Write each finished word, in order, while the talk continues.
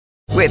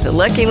With the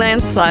Lucky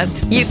Land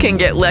Slots, you can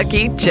get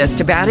lucky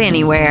just about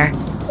anywhere.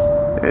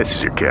 This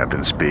is your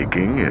captain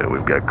speaking.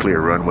 We've got clear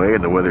runway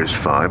and the weather's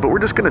fine, but we're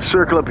just going to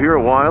circle up here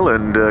a while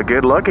and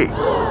get lucky.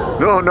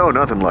 No,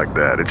 nothing like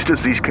that. It's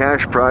just these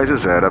cash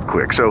prizes add up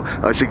quick. So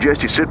I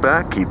suggest you sit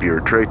back, keep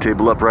your tray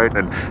table upright,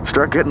 and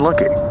start getting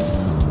lucky.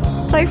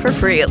 Play for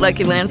free at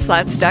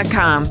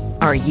LuckyLandSlots.com.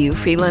 Are you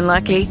feeling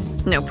lucky?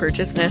 No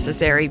purchase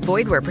necessary.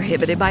 Void where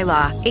prohibited by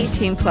law.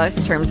 18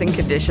 plus terms and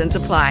conditions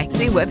apply.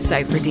 See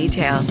website for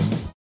details.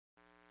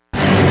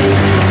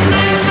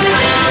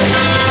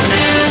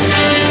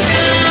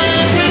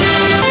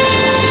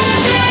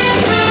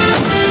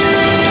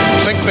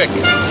 Think big.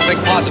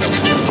 Think positive.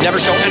 Never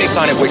show any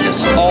sign of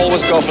weakness.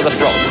 Always go for the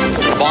throat.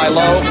 Buy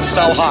low,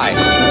 sell high.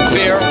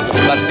 Fear,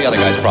 that's the other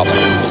guy's problem.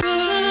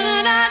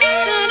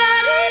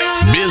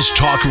 Biz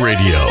Talk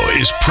Radio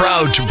is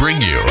proud to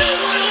bring you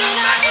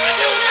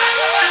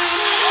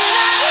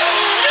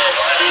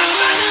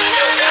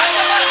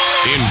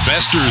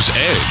Investor's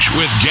Edge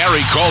with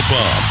Gary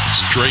Kaltbaum.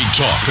 Straight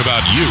talk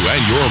about you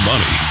and your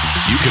money.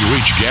 You can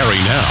reach Gary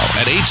now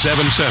at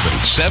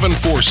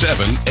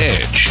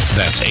 877-747-EDGE.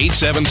 That's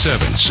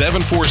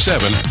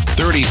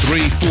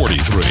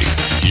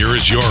 877-747-3343. Here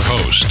is your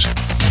host,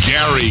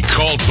 Gary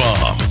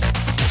Kaltbaum.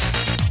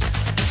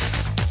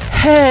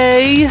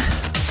 Hey!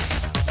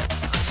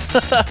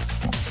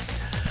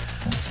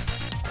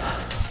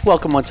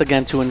 Welcome once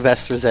again to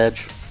Investor's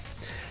Edge.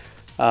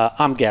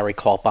 I'm Gary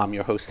Kaltbaum,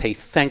 your host. Hey,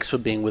 thanks for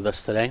being with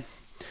us today.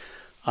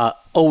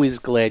 Always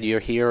glad you're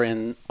here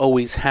and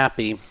always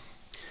happy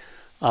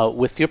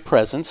with your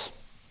presence.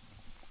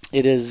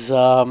 It is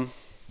March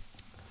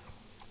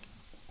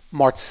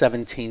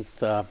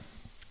 17th,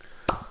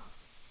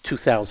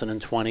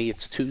 2020.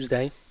 It's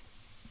Tuesday.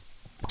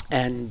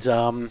 And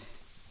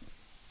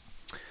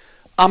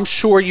I'm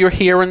sure you're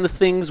hearing the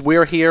things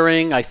we're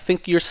hearing. I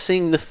think you're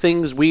seeing the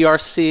things we are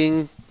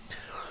seeing.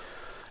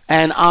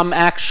 And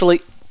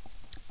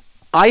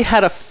I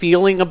had a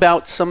feeling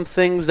about some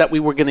things that we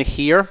were going to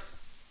hear.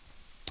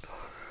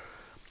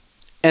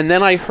 And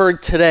then I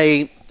heard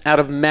today out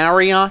of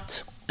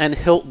Marriott and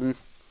Hilton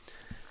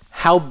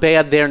how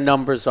bad their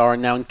numbers are.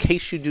 Now, in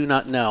case you do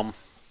not know,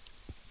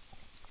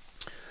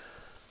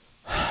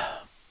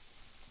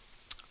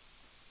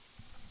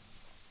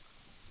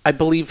 I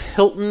believe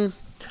Hilton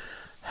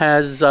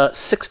has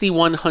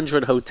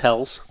 6,100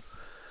 hotels,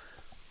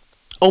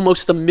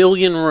 almost 1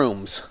 million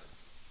rooms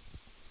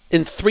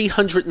in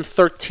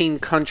 313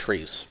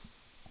 countries.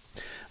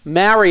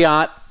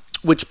 Marriott,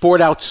 which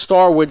bought out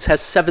Starwoods, has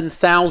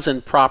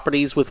 7,000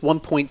 properties with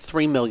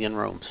 1.3 million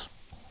rooms.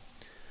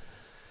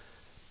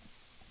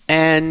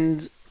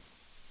 And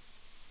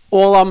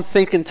all I'm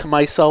thinking to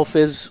myself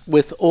is,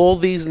 with all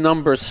these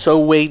numbers so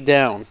weighed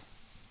down,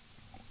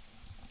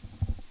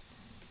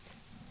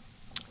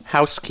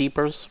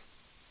 housekeepers,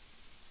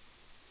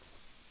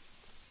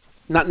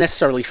 not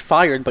necessarily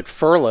fired, but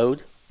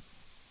furloughed,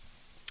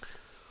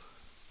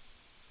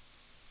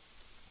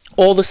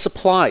 all the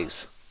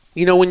supplies.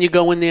 You know, when you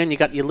go in there and you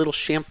got your little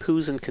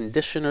shampoos and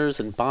conditioners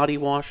and body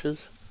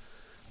washes,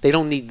 they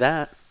don't need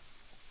that.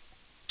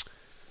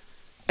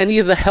 Any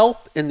of the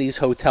help in these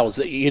hotels,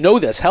 you know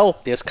there's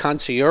help. There's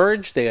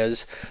concierge,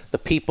 there's the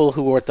people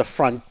who are at the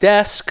front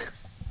desk,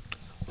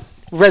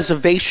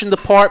 reservation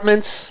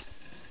departments,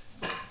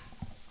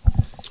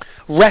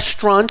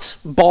 restaurants,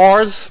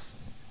 bars,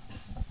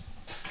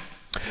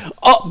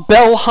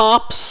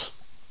 bellhops,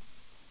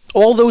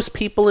 all those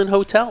people in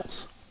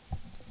hotels.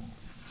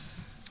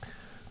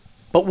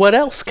 But what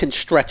else can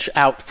stretch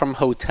out from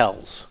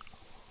hotels?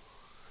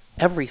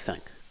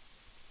 Everything.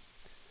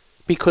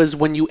 Because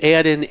when you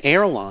add in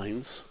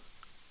airlines,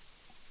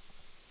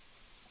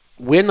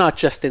 we're not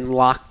just in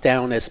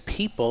lockdown as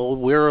people,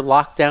 we're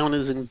locked down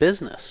as in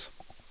business.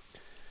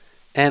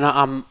 And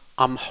I'm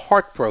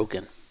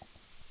heartbroken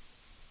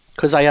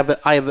because I have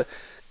a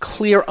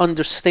clear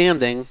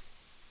understanding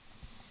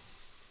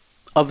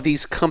of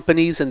these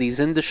companies and these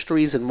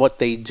industries and what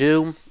they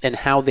do and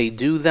how they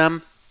do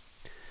them.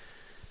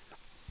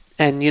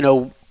 And, you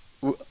know,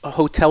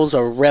 hotels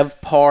are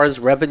RevPARs,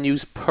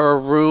 revenues per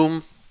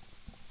room.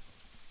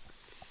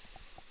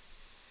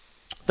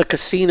 The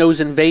casinos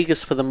in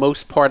Vegas, for the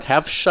most part,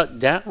 have shut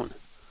down.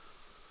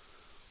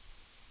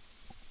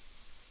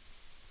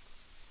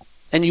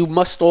 And you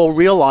must all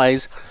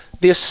realize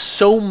there's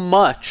so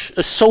much,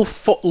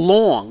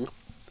 long,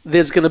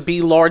 there's going to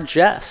be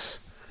largesse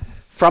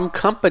from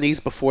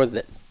companies before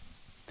that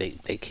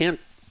they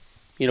can't,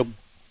 you know,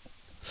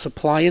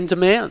 supply and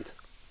demand.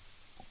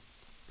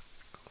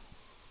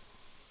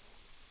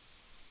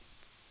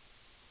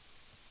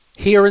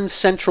 Here in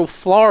Central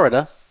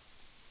Florida,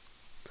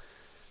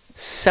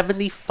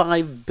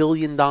 $75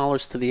 billion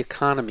to the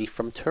economy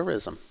from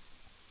tourism.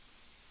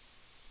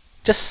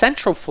 Just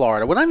Central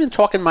Florida. We're not even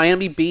talking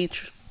Miami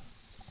Beach.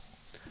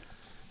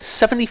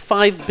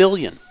 $75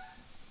 billion.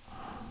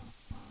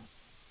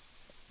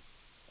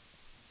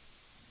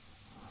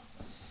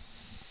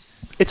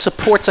 It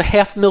supports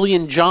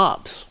 500,000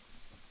 jobs.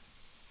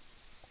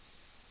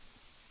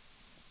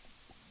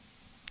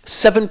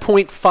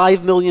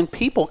 7.5 million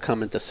people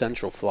come into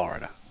Central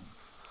Florida.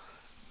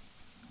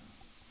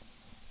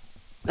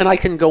 And I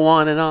can go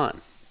on and on.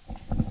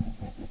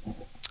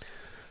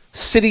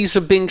 Cities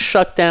are being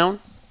shut down.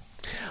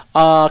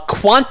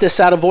 Qantas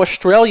out of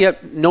Australia,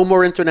 no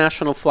more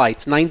international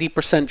flights,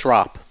 90%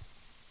 drop.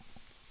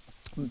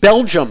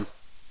 Belgium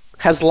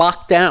has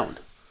locked down,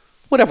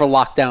 whatever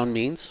lockdown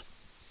means.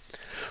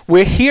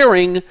 We're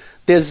hearing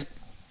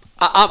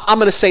I'm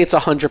going to say it's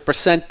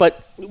 100%,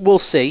 but we'll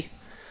see.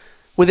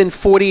 Within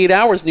 48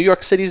 hours, New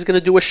York City is going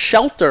to do a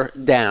shelter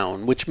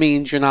down, which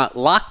means you're not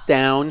locked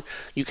down.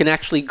 You can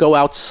actually go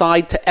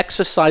outside to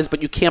exercise,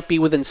 but you can't be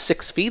within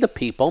 6 feet of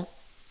people.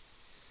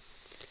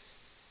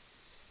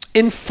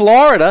 In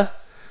Florida,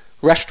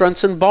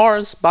 restaurants and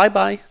bars,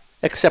 bye-bye.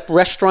 Except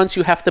restaurants,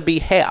 you have to be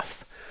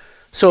half.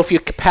 So if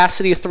your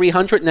capacity is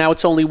 300, now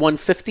it's only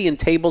 150, and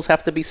tables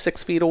have to be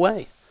 6 feet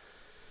away.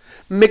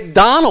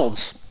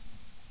 McDonald's,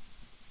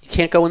 you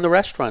can't go in the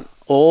restaurant.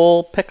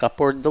 All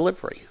pickup or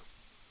delivery.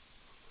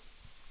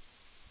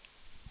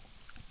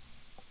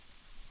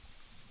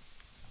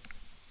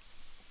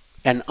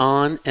 And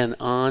on and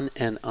on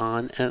and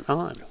on and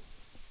on.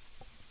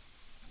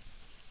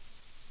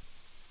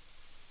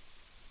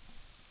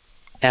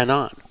 And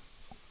on.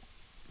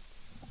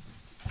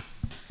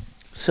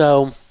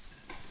 So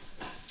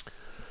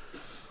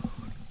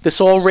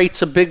this all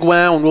rates a big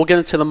wow, and we'll get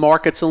into the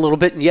markets in a little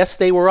bit. And yes,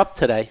 they were up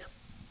today.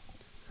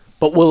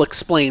 But we'll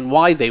explain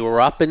why they were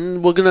up,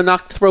 and we're going to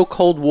throw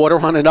cold water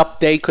on an up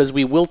day because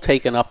we will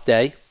take an up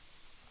day.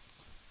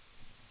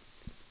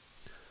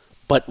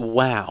 But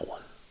wow.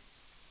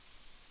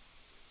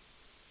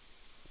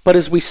 But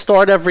as we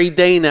start every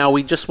day now,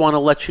 we just want to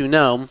let you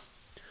know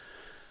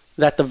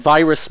that the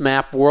virus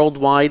map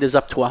worldwide is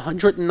up to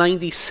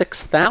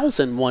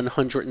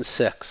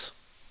 196,106.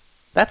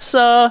 That's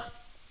up,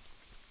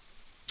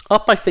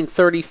 I think,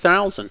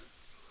 30,000.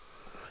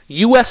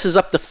 U.S. is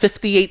up to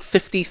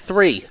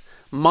 5853.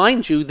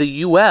 Mind you, the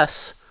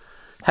U.S.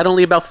 had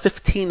only about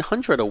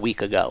 1,500 a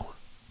week ago.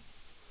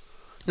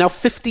 Now,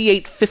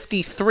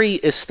 5853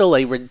 is still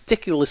a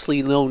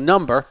ridiculously low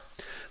number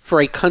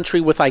for a country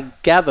with, I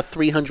gather,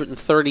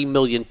 330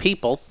 million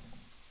people.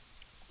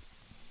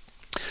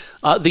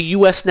 The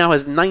U.S. now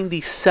has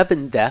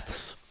 97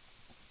 deaths,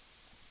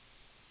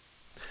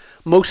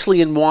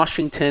 mostly in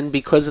Washington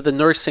because of the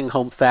nursing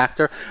home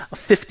factor.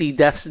 50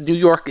 deaths. New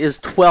York is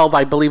 12.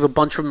 I believe a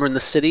bunch of them are in the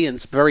city, and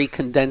it's very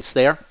condensed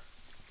there.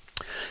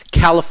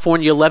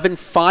 California, 11.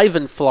 5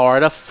 in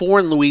Florida.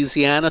 4 in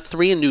Louisiana.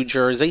 3 in New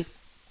Jersey.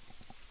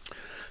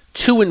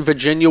 2 in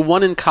Virginia,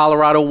 1 in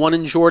Colorado, 1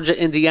 in Georgia,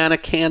 Indiana,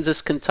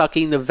 Kansas,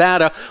 Kentucky,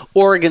 Nevada,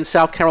 Oregon,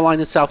 South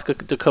Carolina, South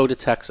Dakota,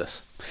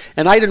 Texas.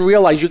 And I didn't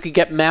realize you could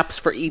get maps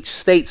for each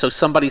state, so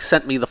somebody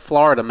sent me the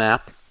Florida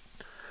map.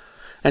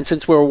 And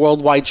since we're a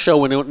worldwide show,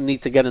 we don't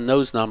need to get in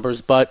those numbers,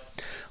 but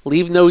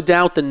leave no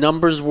doubt the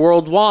numbers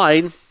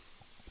worldwide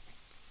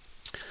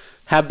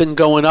have been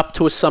going up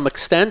to some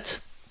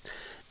extent.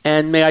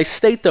 And may I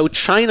state, though,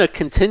 China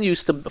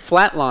continues to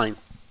flatline,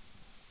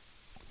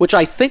 which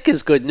I think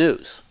is good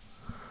news.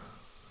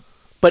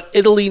 But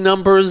Italy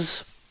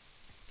numbers,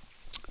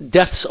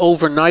 deaths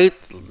overnight,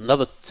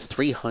 another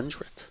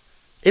 300.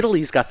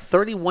 Italy's got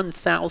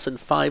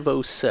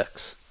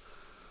 31,506.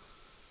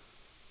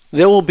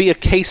 There will be a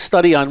case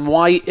study on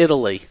why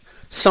Italy.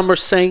 Some are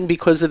saying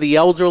because of the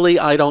elderly,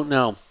 I don't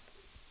know.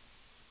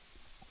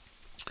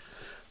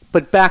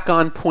 But back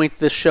on point,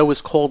 this show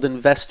is called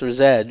Investor's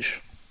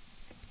Edge.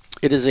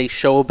 It is a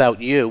show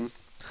about you,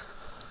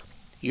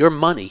 your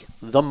money,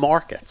 the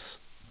markets,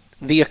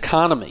 the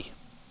economy,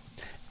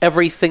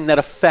 everything that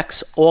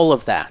affects all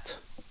of that.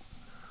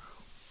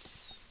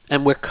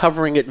 And we're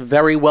covering it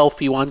very well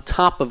for you, on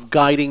top of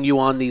guiding you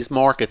on these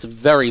markets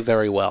very,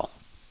 very well.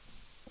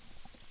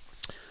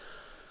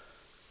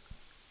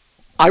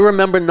 I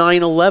remember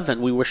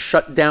 9/11. We were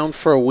shut down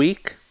for a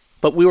week,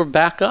 but we were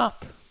back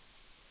up.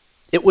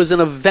 It was an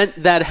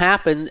event that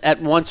happened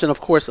at once, and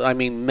of course, I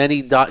mean,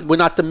 many died. We're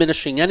not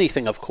diminishing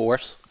anything, of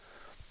course.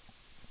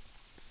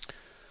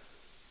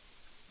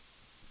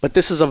 But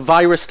this is a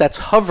virus that's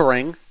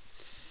hovering,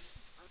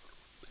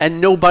 and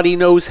nobody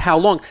knows how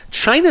long.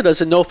 China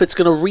doesn't know if it's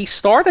going to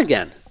restart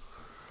again.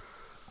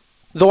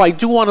 Though I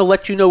do want to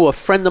let you know, a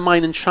friend of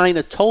mine in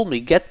China told me,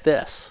 get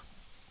this.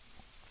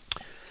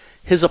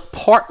 His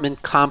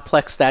apartment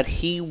complex that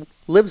he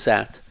lives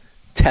at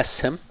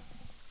tests him.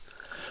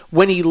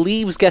 When he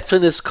leaves, gets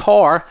in his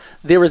car,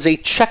 there is a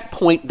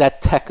checkpoint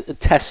that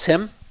tests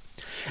him.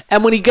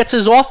 And when he gets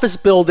his office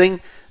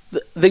building,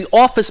 the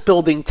office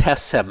building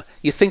tests him.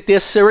 You think they're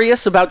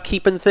serious about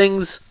keeping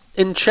things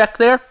in check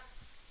there?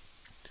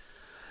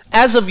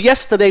 As of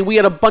yesterday, we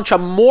had a bunch of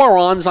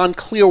morons on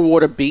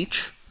Clearwater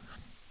Beach.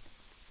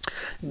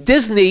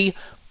 Disney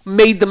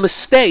made the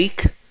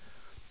mistake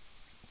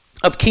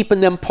of keeping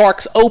them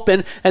parks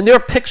open, and there are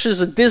pictures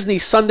of Disney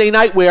Sunday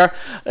night where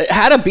it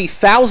had to be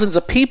thousands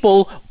of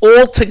people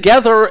all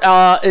together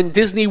in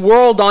Disney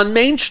World on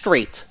Main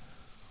Street.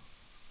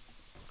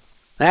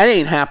 That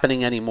ain't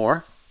happening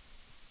anymore.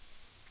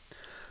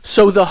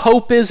 So the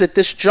hope is, at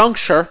this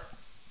juncture,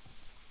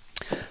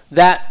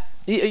 that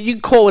you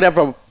can call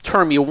whatever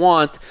term you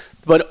want,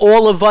 but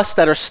all of us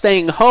that are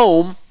staying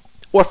home,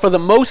 or for the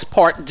most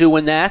part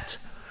doing that,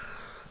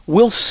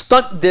 will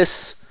stunt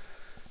this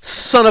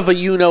son of a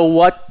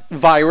you-know-what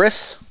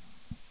virus.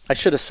 I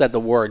should have said the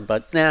word,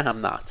 but nah,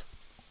 I'm not.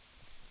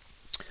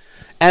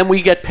 And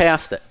we get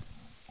past it.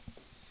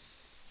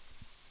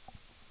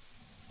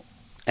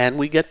 And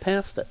we get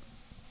past it.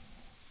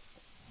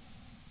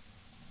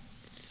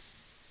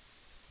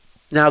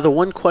 Now, the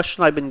one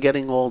question I've been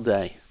getting all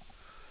day,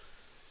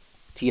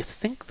 do you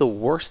think the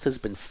worst has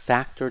been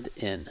factored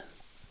in?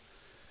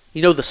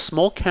 You know, the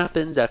small cap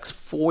index,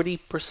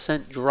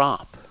 40%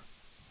 drop.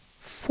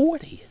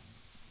 40.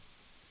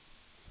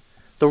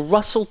 The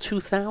Russell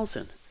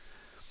 2000,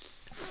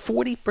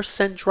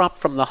 40% drop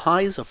from the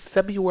highs of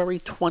February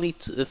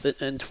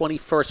 20th and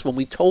 21st when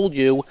we told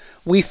you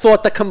we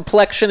thought the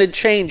complexion had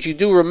changed. You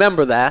do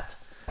remember that.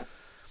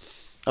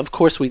 Of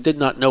course, we did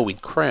not know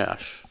we'd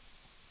crash.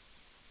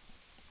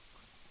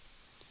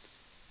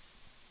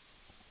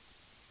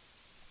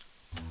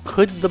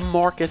 Could the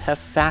market have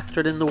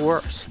factored in the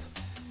worst?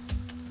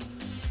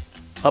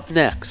 Up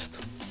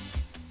next.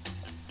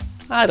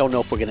 I don't know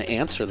if we're going to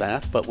answer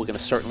that, but we're going to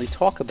certainly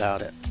talk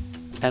about it.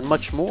 And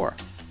much more.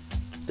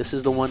 This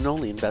is the one and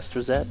only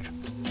Investor's Edge.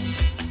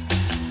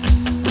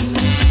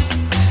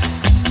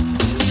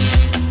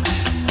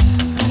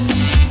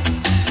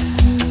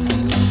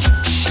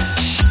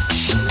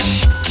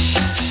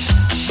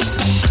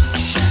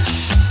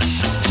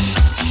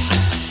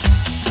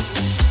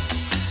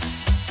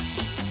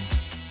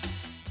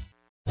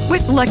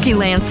 With Lucky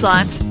Land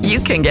Slots, you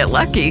can get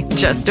lucky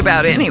just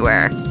about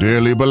anywhere.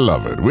 Dearly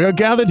beloved, we are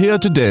gathered here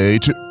today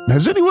to...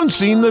 Has anyone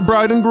seen the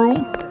bride and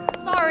groom?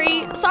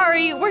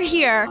 Sorry, we're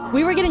here.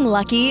 We were getting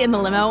lucky in the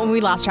limo and we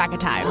lost track of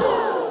time.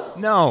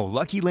 No,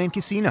 Lucky Land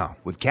Casino,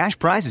 with cash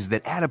prizes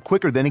that add up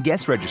quicker than a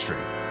guest registry.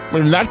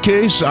 In that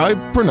case, I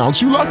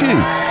pronounce you lucky.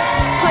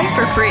 Play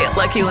for free at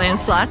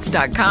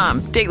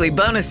LuckyLandSlots.com. Daily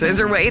bonuses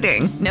are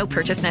waiting. No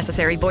purchase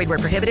necessary. Void where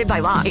prohibited by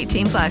law.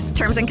 18+.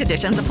 Terms and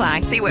conditions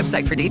apply. See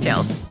website for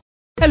details.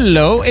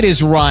 Hello, it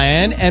is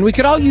Ryan, and we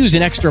could all use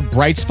an extra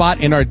bright spot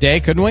in our day,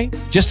 couldn't we?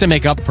 Just to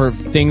make up for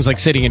things like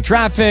sitting in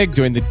traffic,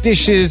 doing the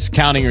dishes,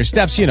 counting your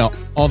steps, you know,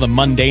 all the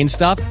mundane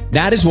stuff.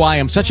 That is why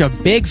I'm such a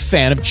big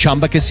fan of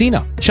Chumba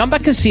Casino. Chumba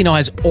Casino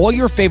has all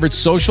your favorite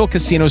social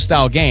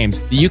casino-style games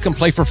that you can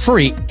play for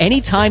free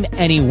anytime,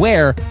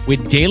 anywhere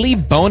with daily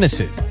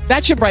bonuses.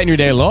 That should brighten your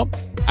day a little.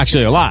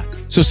 Actually, a lot.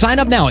 So sign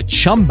up now at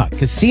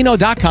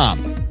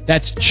ChumbaCasino.com.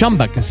 That's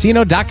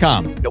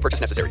ChumbaCasino.com. No purchase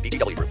necessary.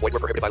 VGW Group. Void where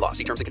prohibited by law.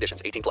 See terms and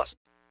conditions. 18+.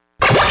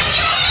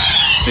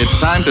 It's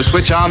time to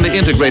switch on the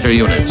integrator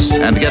units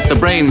and get the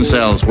brain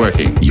cells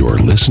working. You're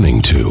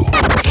listening to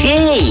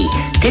Hey,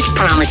 this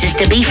promises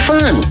to be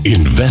fun.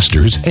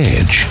 Investor's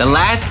Edge The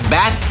last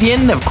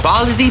bastion of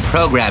quality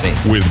programming.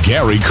 with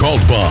Gary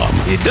Kaltbaum.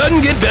 It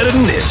doesn't get better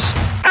than this.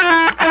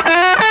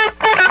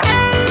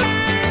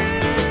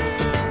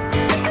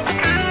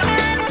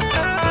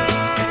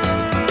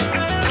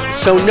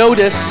 So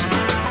notice,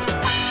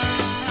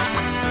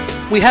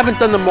 we haven't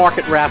done the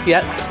market wrap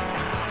yet.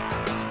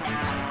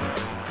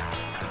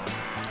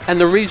 And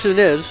the reason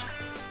is,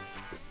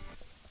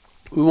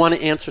 we want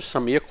to answer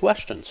some of your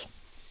questions.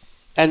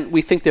 And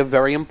we think they're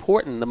very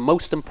important. The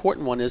most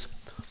important one is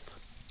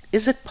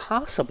it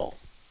possible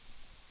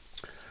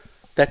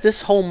that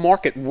this whole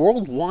market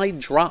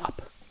worldwide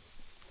drop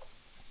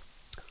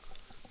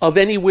of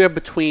anywhere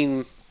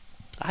between,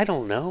 I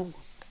don't know,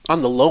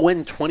 on the low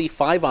end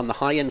 25, on the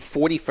high end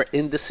 40 for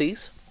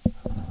indices,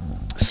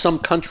 some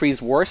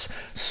countries worse,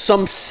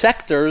 some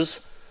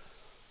sectors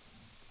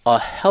a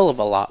hell of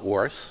a lot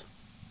worse.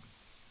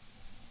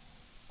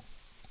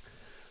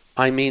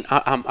 I mean,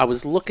 I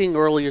was looking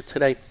earlier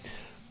today.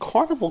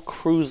 Carnival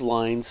Cruise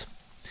Lines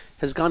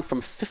has gone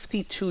from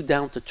 52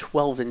 down to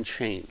 12 and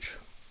change.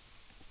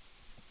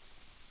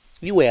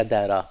 You add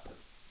that up.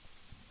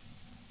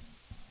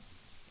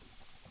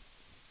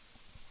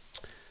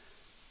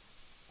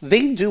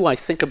 They do, I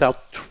think,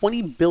 about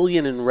 $20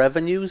 billion in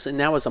revenues, and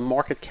now has a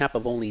market cap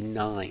of only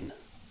 9.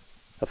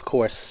 Of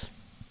course,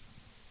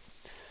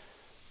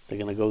 they're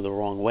going to go the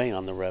wrong way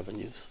on the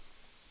revenues.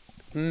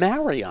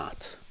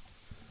 Marriott.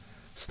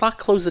 Stock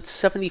closed at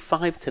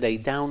 75 today,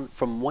 down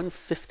from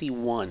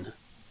 151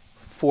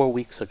 4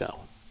 weeks ago.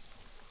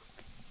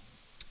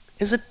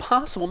 Is it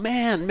possible?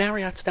 Man,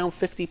 Marriott's down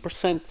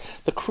 50%.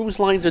 The cruise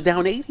lines are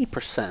down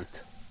 80%.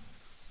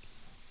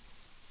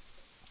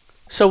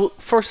 So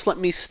first let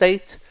me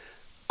state,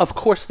 of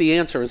course the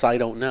answer is I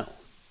don't know.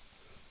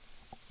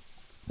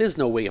 There's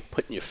no way of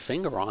putting your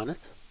finger on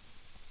it.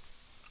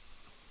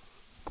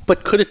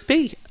 But could it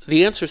be?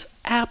 The answer is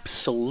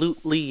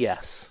absolutely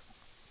yes.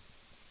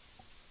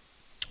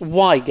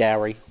 Why,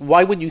 Gary?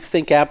 Why would you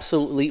think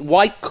absolutely?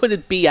 Why could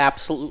it be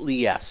absolutely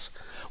yes?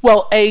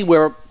 Well, A,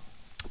 we're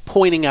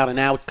pointing out an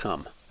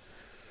outcome,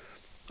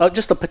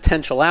 just a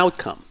potential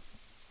outcome.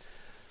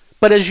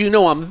 But as you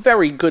know, I'm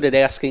very good at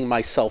asking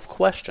myself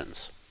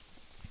questions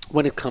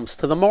when it comes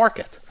to the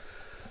market.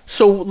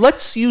 So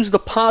let's use the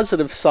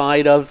positive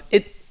side of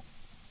it.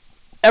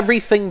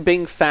 Everything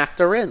being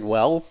factor in,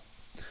 well,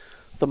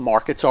 the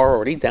markets are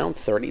already down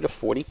 30 to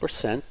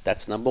 40%.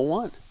 That's number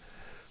one.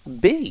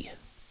 B,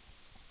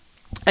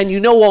 and you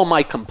know all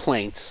my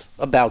complaints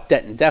about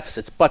debt and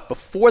deficits, but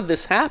before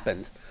this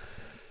happened,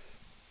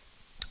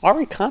 our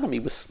economy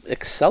was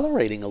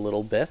accelerating a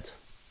little bit.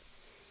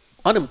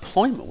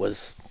 Unemployment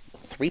was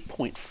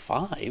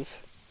 3.5.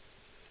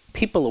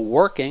 People are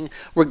working.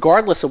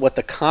 Regardless of what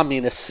the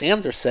communist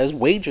Sanders says,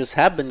 wages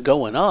have been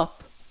going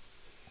up.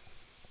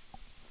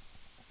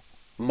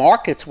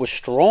 Markets were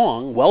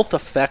strong. Wealth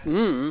effect,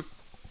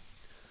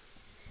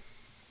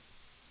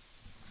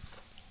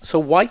 So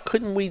why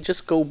couldn't we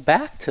just go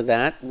back to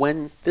that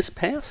when this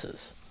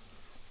passes?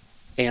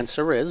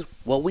 Answer is,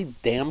 well, we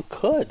damn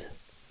could.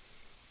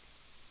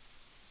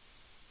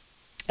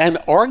 And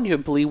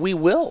arguably we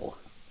will.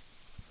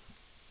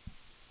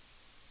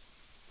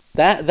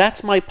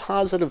 That's my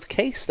positive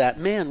case, that,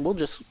 man, we'll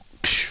just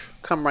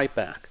come right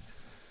back.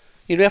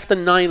 You know, after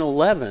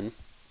 9/11,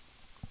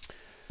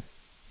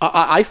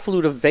 I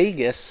flew to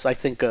Vegas, I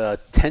think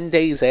 10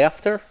 days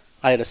after.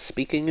 I had a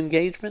speaking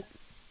engagement.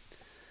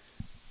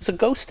 It's a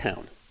ghost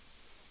town.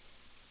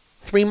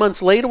 3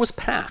 months later, it was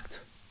packed.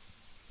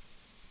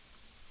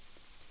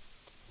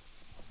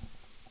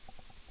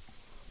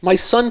 My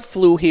son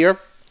flew here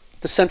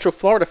to Central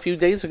Florida a few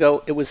days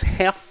ago. It was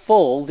half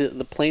full,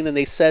 the plane, and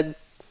they said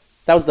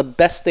that was the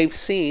best they've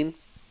seen,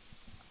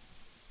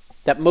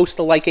 that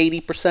most are like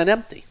 80%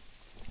 empty.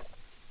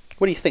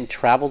 What do you think,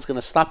 travel's going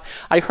to stop?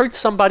 I heard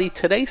somebody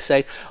today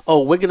say,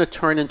 oh, we're going to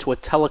turn into a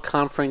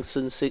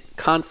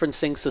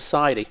teleconferencing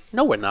society.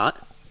 No, we're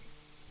not.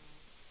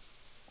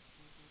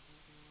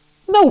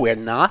 No, we're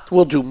not.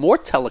 We'll do more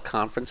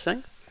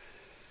teleconferencing.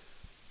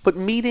 But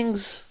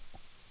meetings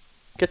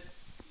get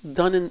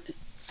done and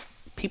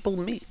people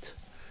meet.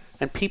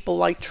 And people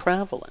like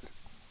traveling.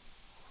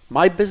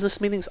 My business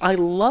meetings, I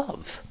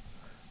love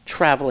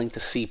traveling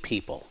to see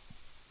people.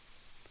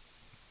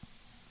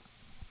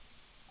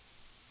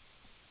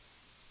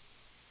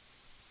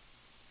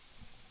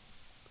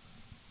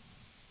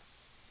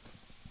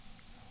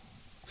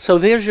 So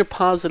there's your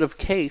positive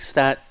case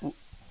that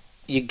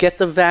you get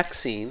the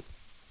vaccine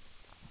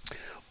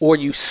or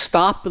you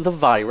stop the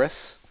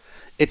virus,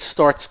 it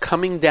starts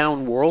coming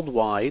down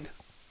worldwide,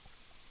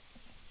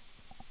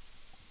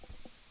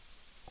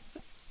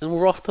 and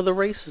we're off to the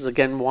races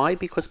again. Why?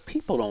 Because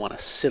people don't want to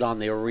sit on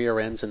their rear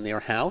ends in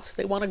their house.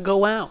 They want to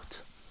go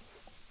out.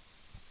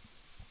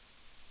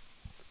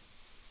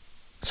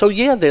 So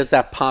yeah, there's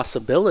that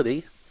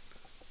possibility.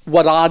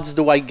 What odds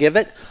do I give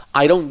it?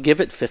 I don't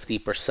give it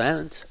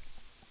 50%.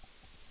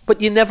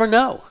 But you never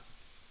know.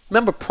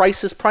 Remember,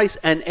 price is price.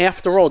 And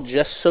after all,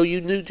 just so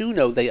you do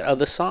know the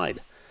other side,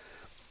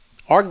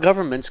 our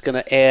government's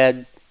going to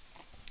add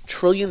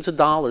trillions of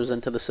dollars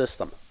into the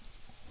system.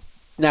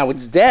 Now,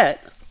 it's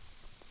debt,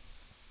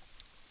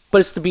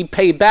 but it's to be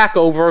paid back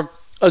over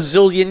a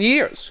zillion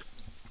years.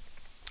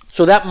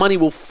 So that money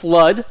will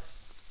flood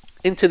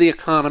into the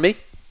economy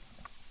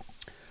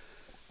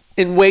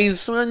in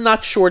ways I'm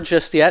not sure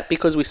just yet,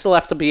 because we still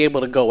have to be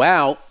able to go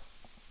out.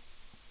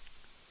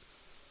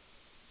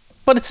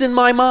 But it's in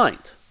my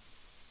mind.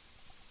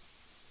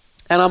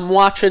 And I'm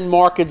watching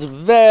markets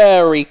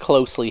very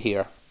closely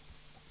here.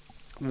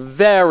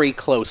 Very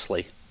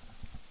closely.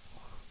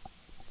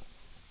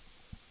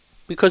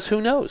 Because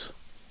who knows?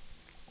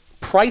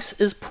 Price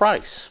is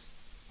price.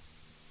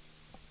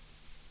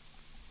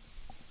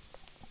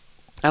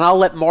 And I'll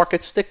let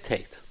markets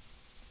dictate.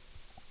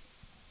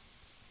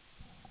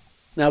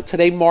 Now,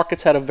 today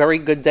markets had a very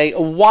good day,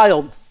 a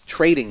wild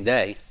trading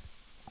day.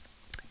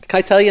 Can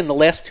I tell you, in the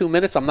last 2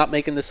 minutes, I'm not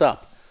making this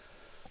up.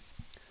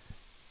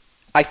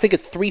 I think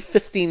at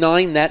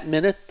 3:59 that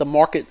minute,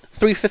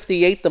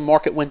 3:58, the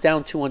market went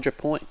down 200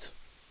 points.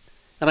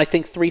 And I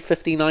think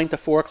 3:59 to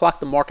 4 o'clock,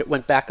 the market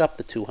went back up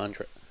to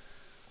 200.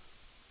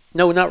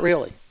 No, not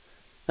really.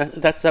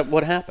 That's not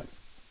what happened.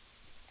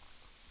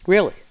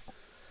 Really.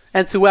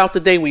 And throughout the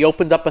day, we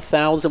opened up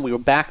 1,000, we were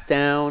back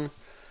down.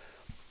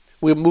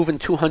 We were moving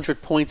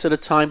 200 points at a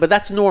time, but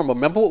that's normal.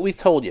 Remember what we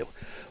told you.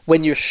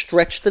 When you're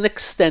stretched and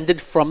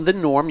extended from the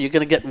norm, you're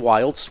going to get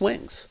wild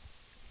swings.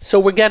 So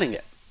we're getting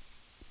it.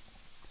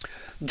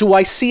 Do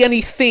I see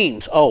any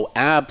themes? Oh,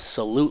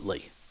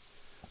 absolutely.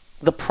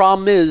 The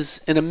problem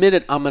is, in a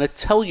minute, I'm going to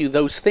tell you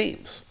those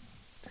themes.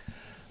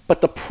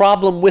 But the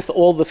problem with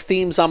all the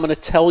themes I'm going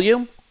to tell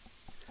you,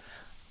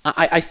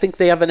 I think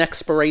they have an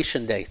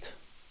expiration date.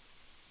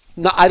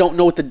 Now, I don't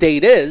know what the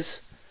date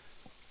is,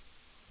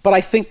 but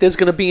I think there's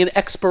going to be an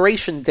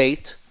expiration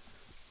date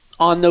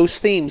on those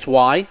themes.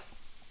 Why?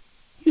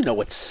 You know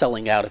what's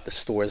selling out at the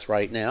stores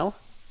right now.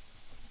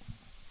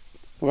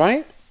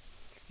 Right?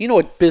 You know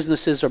what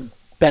businesses are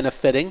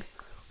benefiting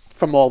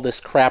from all this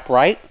crap,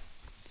 right?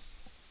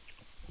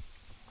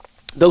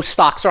 Those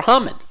stocks are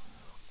humming.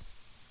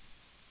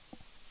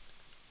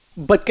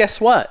 But guess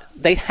what?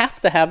 They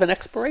have to have an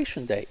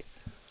expiration date.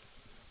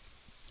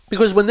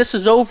 Because when this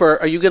is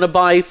over, are you going to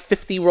buy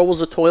 50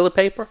 rolls of toilet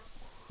paper?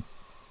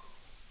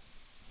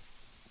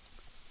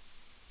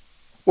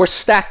 Or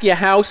stack your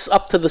house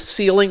up to the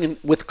ceiling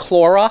with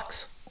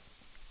Clorox?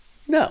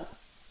 No.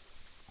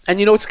 And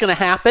you know what's going to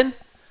happen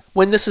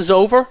when this is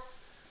over?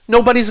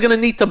 Nobody's going to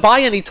need to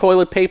buy any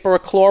toilet paper or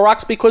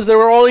Clorox because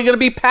they're only going to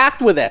be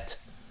packed with it.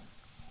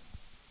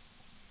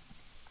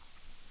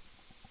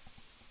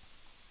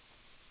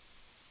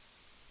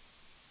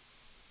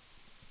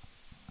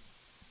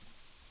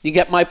 You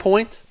get my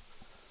point?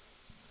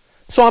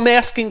 So I'm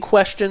asking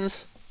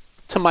questions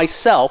to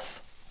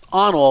myself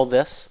on all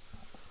this.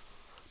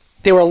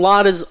 There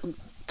are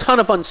ton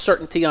of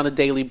uncertainty on a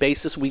daily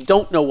basis. We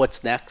don't know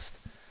what's next.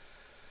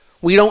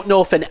 We don't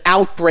know if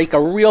a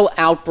real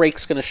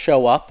outbreak's going to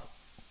show up.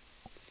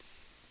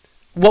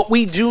 What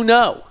we do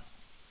know,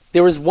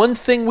 there is one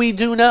thing we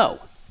do know,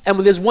 and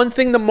there's one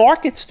thing the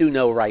markets do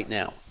know right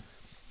now,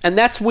 and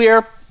that's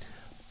we're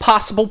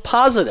possible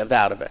positive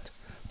out of it.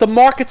 The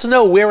markets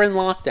know we're in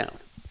lockdown.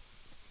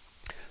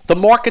 The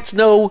markets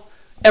know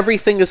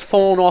everything has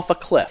fallen off a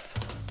cliff.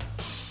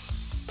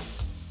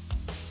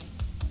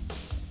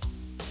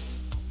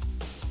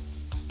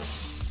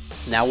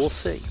 Now we'll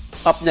see.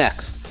 Up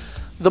next,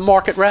 the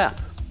market wrap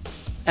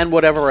and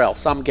whatever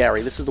else. I'm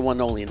Gary. This is the one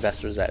and only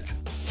Investor's Edge.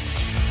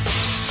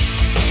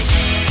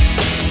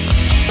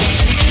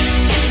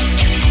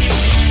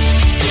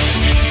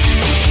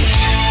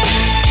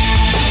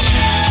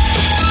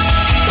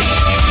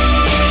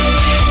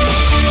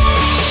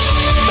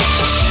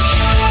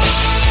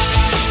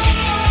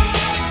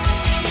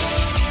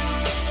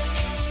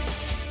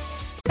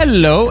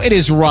 Hello, it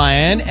is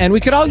Ryan, and we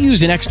could all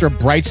use an extra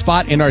bright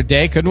spot in our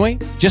day, couldn't we?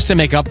 Just to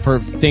make up for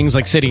things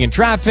like sitting in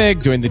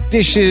traffic, doing the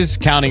dishes,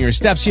 counting your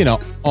steps,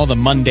 all the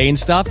mundane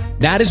stuff.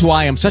 That is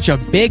why I'm such a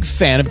big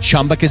fan of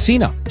Chumba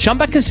Casino.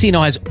 Chumba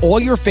Casino has all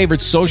your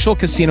favorite social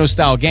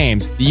casino-style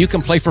games that you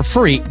can play for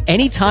free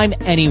anytime,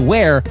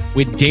 anywhere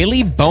with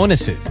daily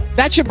bonuses.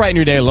 That should brighten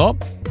your day a little.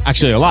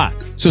 Actually, a lot.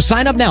 So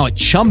sign up now at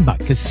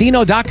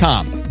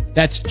ChumbaCasino.com.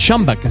 That's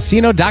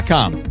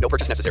ChumbaCasino.com. No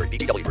purchase necessary.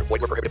 VGW Group.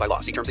 Void where prohibited by law.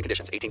 See terms and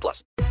conditions.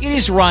 18+. It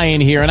is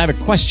Ryan here, and I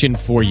have a question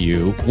for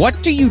you.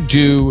 What do you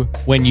do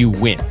when you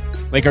win?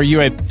 Like, are you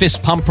a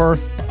fist pumper,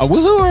 a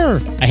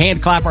woohooer, a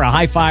hand clapper, a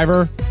high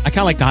fiver? I kind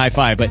of like the high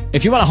five, but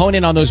if you want to hone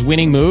in on those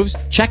winning moves,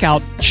 check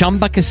out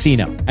Chumba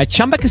Casino. At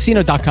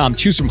ChumbaCasino.com,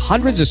 choose from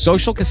hundreds of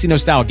social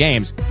casino-style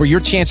games for your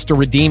chance to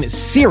redeem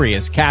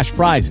serious cash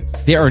prizes.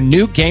 There are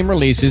new game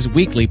releases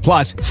weekly,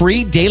 plus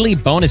free daily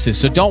bonuses,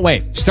 so don't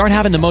wait. Start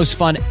having the most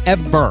fun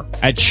ever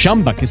at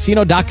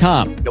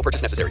ChumbaCasino.com. No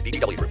purchase necessary.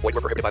 VGW Group. Void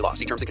where prohibited by law.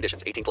 See terms and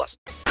conditions. 18+.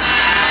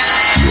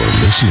 You're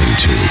listening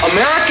to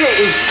America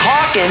is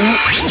talking.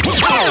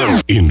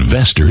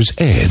 Investor's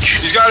Edge.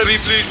 He's got to be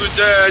pleased with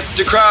that.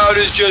 The crowd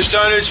is just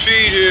on its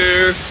feet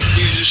here.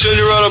 He's a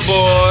Cinderella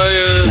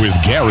boy. With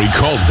Gary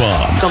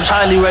Kaltbaum. Comes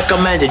highly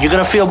recommended. You're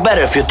going to feel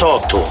better if you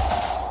talk to him.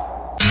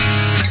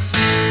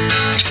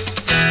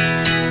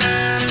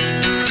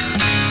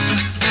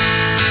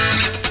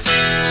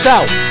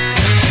 So,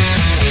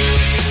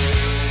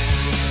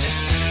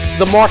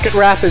 the market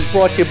wrap is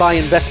brought to you by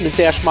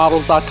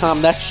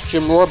investment-models.com. That's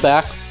Jim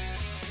Rohrbach,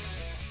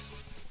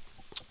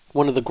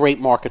 one of the great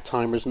market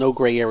timers. No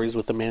gray areas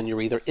with the man.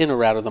 You're either in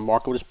or out of the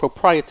market. With his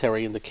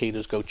proprietary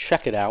indicators, go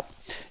check it out.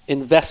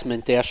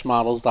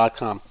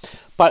 Investment-models.com.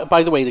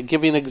 By the way, to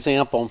give you an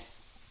example,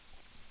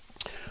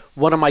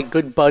 one of my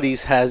good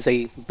buddies has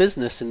a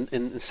business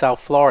in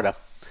South Florida.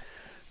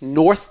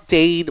 North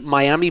Dade,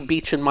 Miami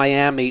Beach, and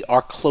Miami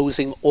are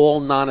closing all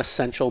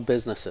non-essential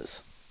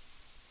businesses.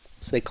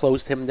 So they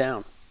closed him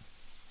down.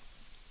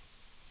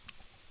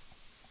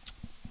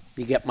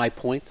 You get my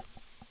point?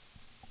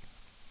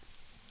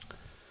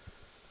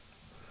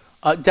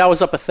 Dow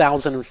is up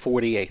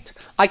 1,048.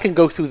 I can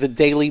go through the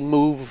daily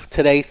move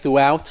today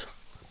throughout.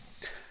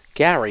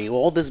 Gary,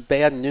 all this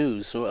bad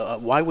news.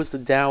 Why was the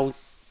Dow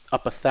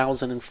up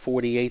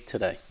 1,048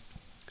 today?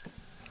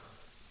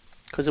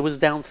 Because it was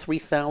down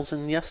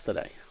 3,000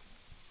 yesterday.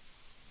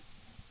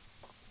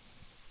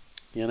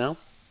 You know?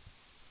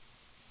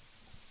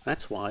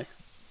 That's why.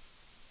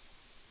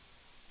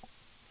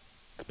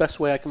 It's the best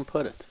way I can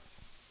put it.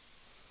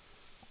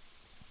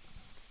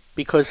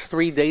 Because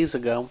 3 days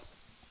ago,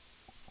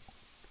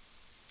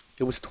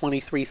 it was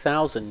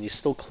 23,000. You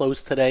still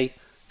closed today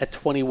at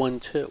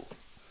 21.2.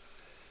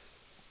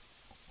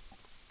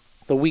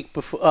 The week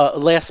before,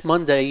 last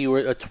Monday, you were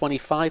at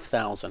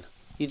 25,000.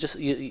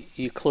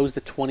 You closed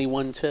at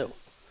 21.2.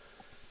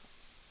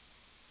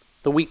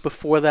 The week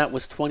before that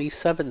was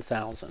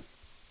 27,000.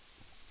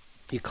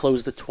 You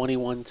closed at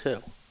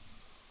 21.2.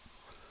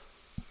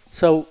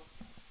 So,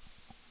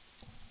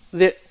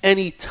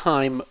 any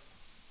time,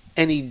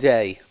 any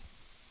day,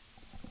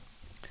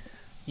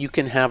 you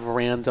can have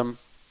random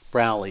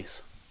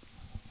rallies.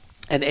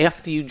 And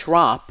after you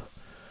drop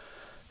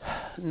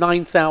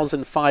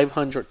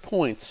 9,500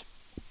 points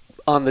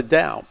on the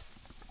Dow,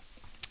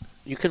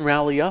 you can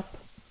rally up.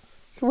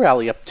 You can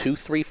rally up 2,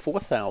 3,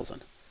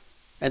 4,000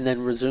 and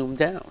then resume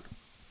down.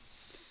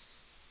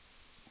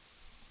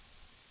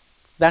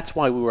 That's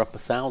why we were up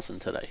 1,000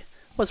 today.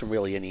 It wasn't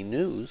really any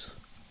news.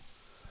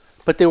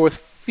 But there were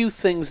few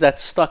things that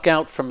stuck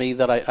out for me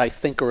that I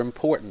think are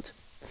important.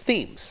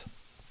 Themes.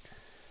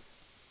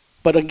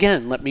 But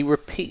again, let me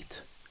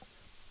repeat.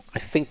 I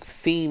think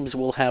themes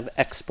will have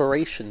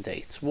expiration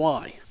dates.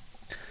 Why?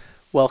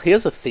 Well,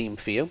 here's a theme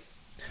for you.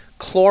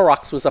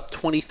 Clorox was up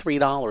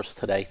 $23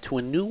 today to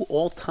a new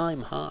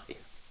all-time high.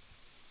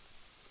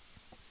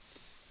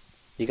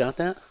 You got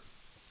that?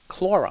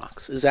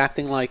 Clorox is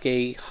acting like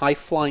a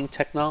high-flying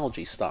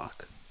technology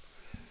stock.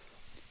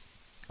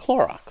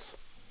 Clorox.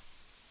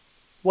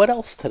 What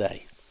else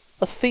today?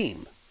 A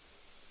theme.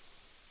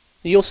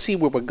 You'll see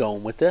where we're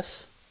going with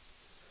this.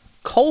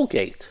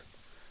 Colgate.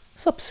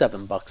 It's up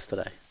 $7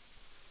 today.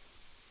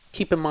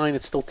 Keep in mind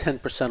it's still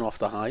 10% off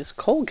the highs.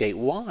 Colgate,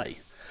 why?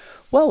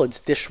 Well, it's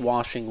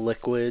dishwashing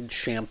liquid,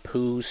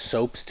 shampoos,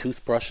 soaps,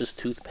 toothbrushes,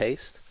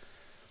 toothpaste.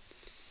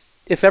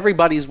 If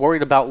everybody's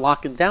worried about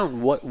locking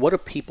down, what are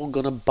people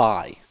going to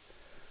buy?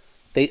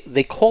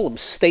 They call them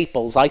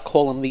staples. I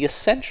call them the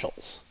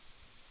essentials.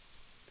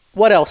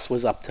 What else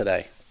was up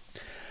today?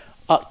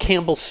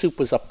 Campbell's soup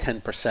was up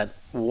 10%.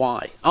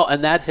 Why? Oh,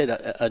 and that hit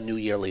a new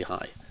yearly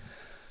high.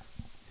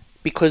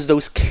 Because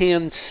those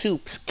canned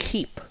soups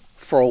keep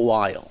for a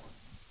while.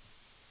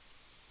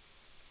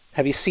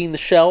 Have you seen the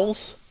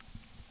shelves?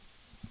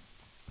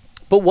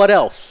 But what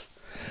else?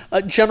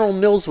 General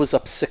Mills was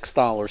up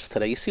 $6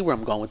 today. You see where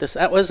I'm going with this?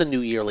 That was a new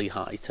yearly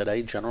high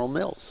today, General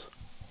Mills.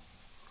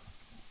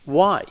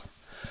 Why?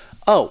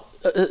 Oh,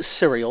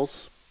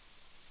 cereals.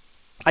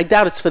 I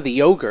doubt it's for the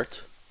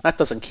yogurt. That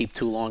doesn't keep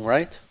too long,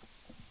 right?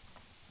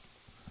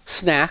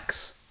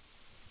 Snacks.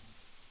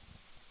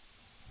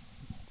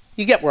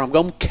 You get where I'm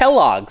going.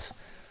 Kellogg's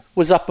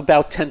was up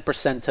about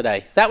 10%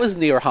 today. That was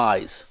near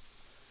highs.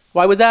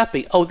 Why would that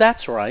be? Oh,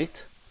 that's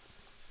right.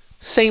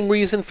 Same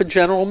reason for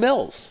General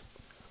Mills.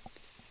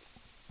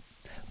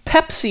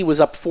 Pepsi was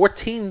up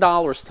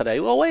 $14 today.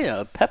 Well, wait a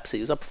minute. Pepsi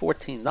is up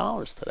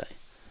 $14 today.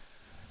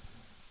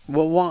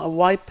 Well,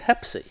 why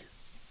Pepsi?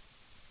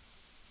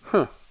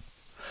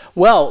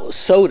 Well,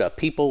 soda.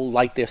 People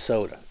like their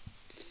soda.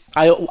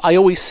 I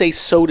always say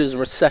soda is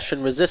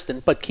recession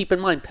resistant, but keep in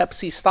mind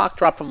Pepsi stock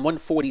dropped from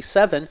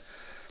 147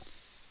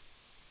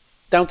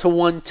 down to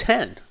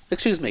 110.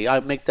 Excuse me,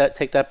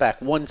 take that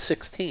back.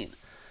 116.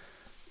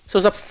 So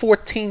it's up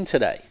 14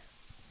 today.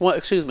 Well,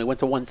 excuse me, went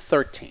to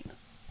 113.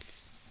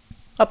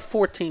 Up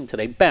 14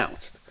 today,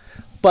 bounced.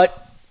 But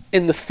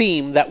in the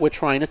theme that we're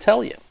trying to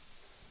tell you.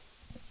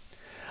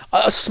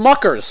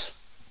 Smuckers,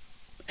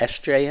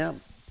 SJM.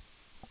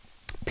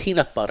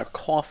 Peanut butter,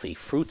 coffee,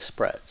 fruit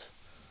spreads.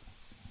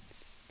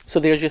 So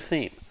there's your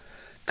theme.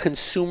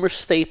 Consumer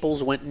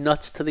staples went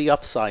nuts to the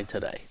upside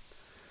today.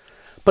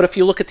 But if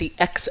you look at the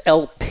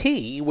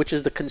XLP, which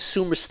is the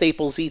Consumer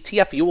Staples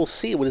ETF, you will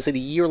see it was at a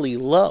yearly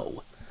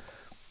low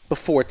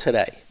before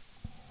today.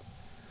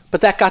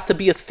 But that got to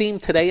be a theme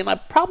today, and it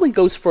probably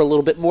goes for a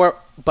little bit more,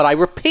 but I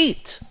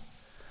repeat.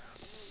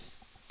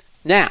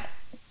 Now,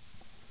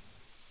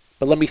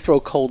 but let me throw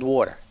cold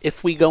water.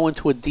 If we go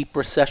into a deep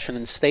recession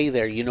and stay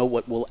there, you know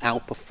what will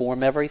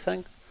outperform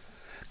everything?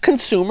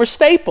 Consumer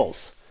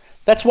staples.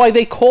 That's why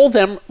they call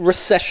them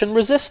recession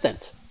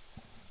resistant.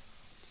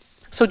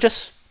 So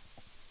just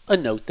a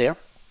note there.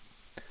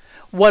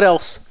 What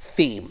else?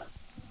 Theme.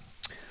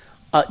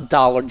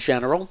 Dollar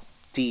General,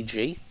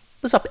 DG,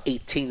 was up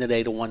 18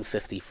 today to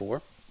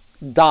 154.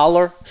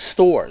 Dollar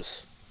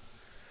stores.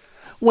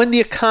 When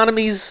the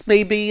economies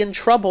may be in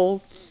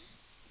trouble,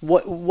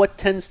 what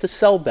tends to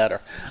sell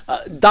better?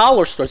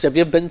 Dollar stores. Have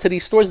you been to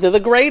these stores? They're the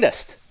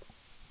greatest.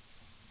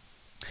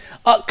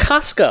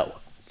 Costco,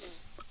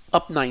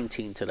 up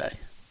 19 today.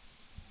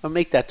 I'll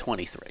make that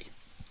 23.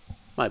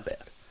 My bad.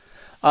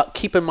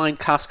 Keep in mind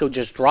Costco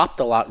just dropped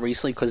a lot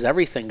recently because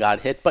everything got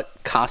hit,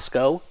 but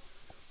Costco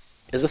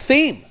is a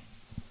theme.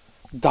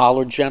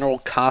 Dollar General,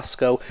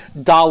 Costco,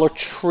 Dollar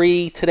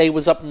Tree today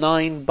was up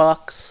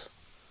 $9.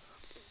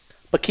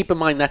 But keep in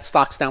mind that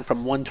stock's down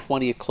from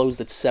 120, it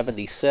closed at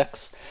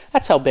 76.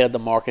 That's how bad the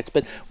market's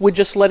been. We're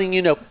just letting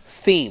you know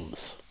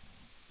themes.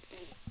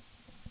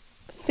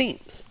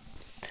 Themes.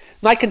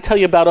 And I can tell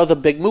you about other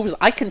big moves.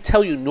 I can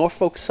tell you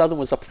Norfolk Southern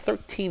was up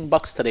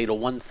 $13 today to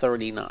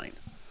 139.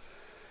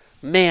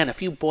 Man,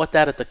 if you bought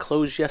that at the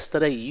close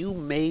yesterday, you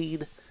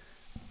made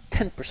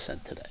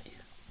 10% today.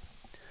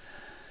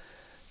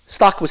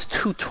 Stock was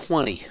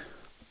 220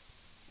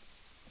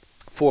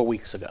 4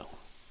 weeks ago.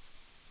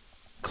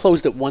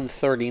 Closed at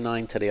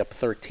 139 today, up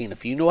 13.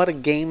 If you know how to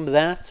game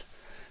that,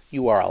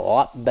 you are a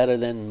lot better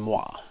than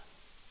moi.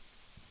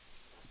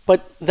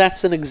 But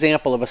that's an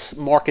example of a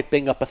market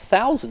being up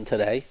 1,000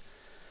 today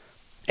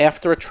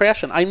after a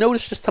trash. And I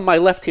noticed just to my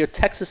left here,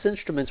 Texas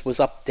Instruments was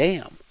up,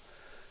 damn.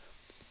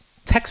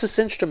 Texas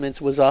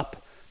Instruments was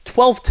up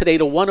 12 today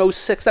to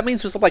 106. That means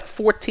it was up like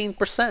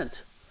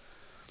 14%.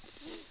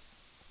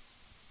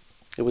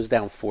 It was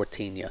down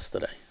 14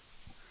 yesterday.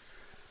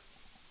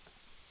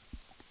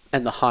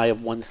 And the high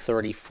of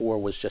 134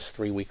 was just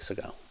 3 weeks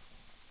ago.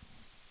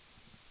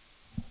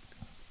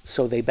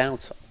 So they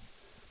bounce them.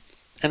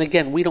 And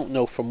again, we don't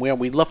know from where.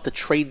 We love to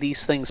trade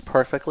these things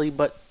perfectly,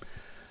 but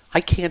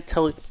I can't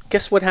tell you.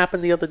 Guess what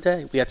happened the other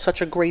day? We had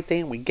such a great day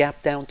and we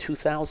gapped down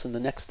 2,000 the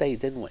next day,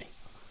 didn't we?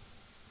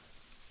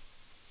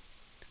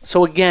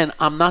 So again,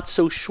 I'm not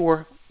so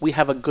sure we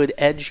have a good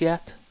edge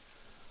yet.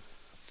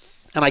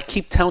 And I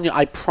keep telling you,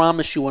 I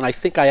promise you, when I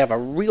think I have a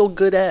real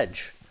good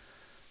edge,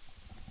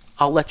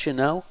 I'll let you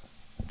know.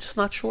 I'm just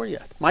not sure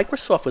yet.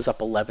 Microsoft was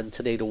up 11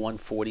 today to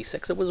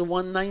 146. It was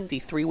 190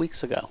 3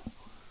 weeks ago.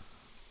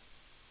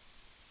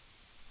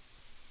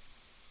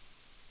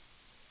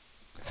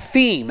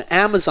 Theme,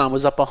 Amazon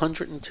was up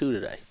 102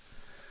 today.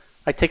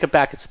 I take it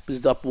back,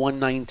 it's up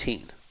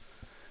 119.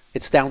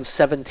 It's down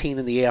 17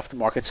 in the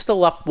aftermarket. It's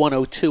still up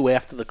 102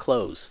 after the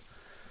close.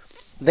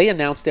 They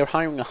announced they're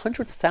hiring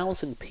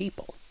 100,000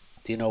 people.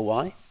 Do you know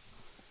why?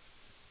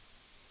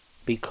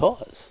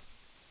 Because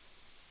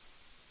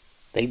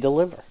they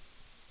deliver.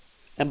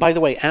 And by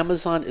the way,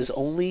 Amazon is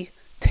only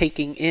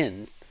taking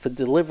in for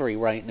delivery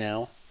right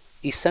now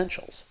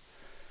essentials.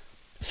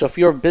 So if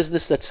you're a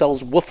business that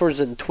sells woofers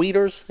and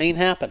tweeters, ain't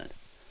happening.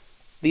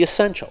 The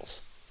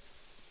essentials.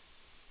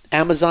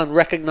 Amazon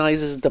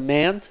recognizes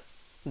demand,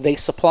 they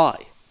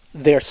supply.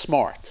 They're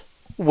smart.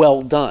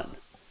 Well done.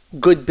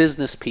 Good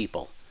business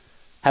people.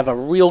 Have a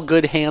real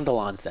good handle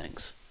on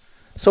things.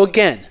 So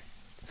again,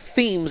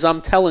 themes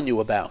I'm telling you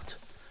about.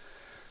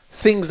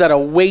 Things that are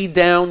way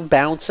down,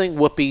 bouncing,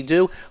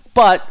 whoopee-doo,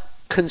 but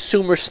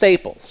consumer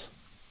staples.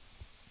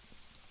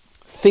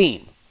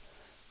 Theme.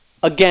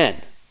 Again,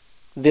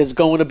 there's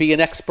going to be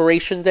an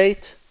expiration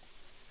date.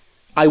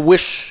 I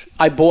wish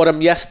I bought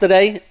them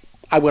yesterday.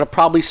 I would have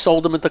probably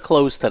sold them at the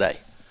close today.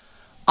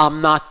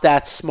 I'm not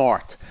that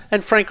smart.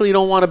 And frankly, you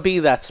don't want to be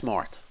that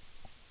smart.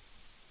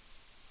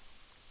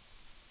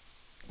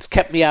 It's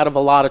kept me out of a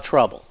lot of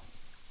trouble.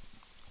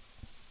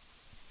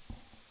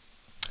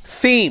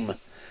 Theme.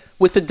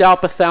 With the Dow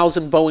up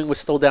 1,000, Boeing was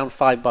still down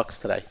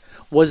 $5 today.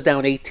 Was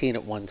down 18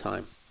 at one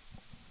time.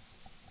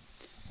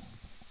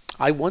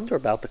 I wonder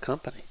about the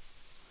company.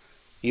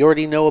 You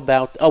already know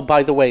about... Oh,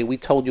 by the way, we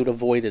told you to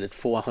avoid it at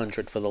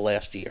 400 for the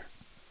last year.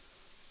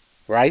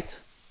 Right?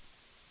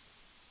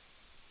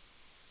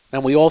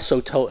 And we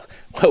also told...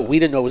 Well, we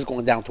didn't know it was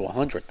going down to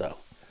 100, though.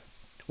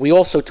 We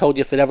also told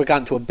you if it ever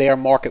got into a bear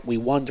market, we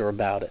wonder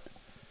about it.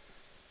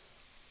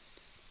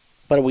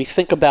 But if we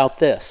think about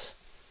this...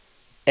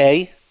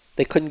 A,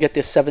 they couldn't get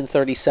their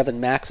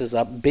 737 Maxes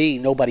up. B,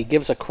 nobody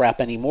gives a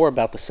crap anymore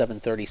about the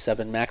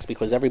 737 Max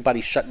because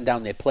everybody's shutting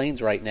down their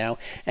planes right now.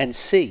 And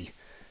C,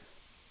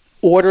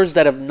 orders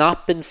that have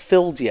not been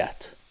filled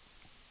yet.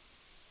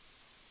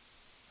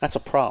 That's a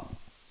problem.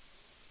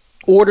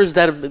 Orders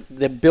that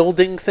they're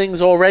building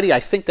things already, I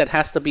think that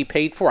has to be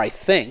paid for, I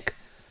think.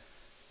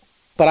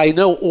 But I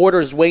know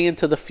orders way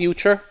into the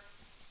future,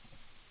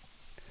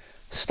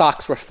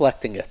 stocks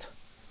reflecting it.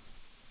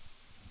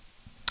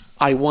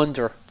 I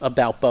wonder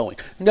about Boeing.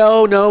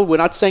 No, we're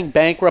not saying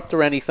bankrupt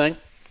or anything.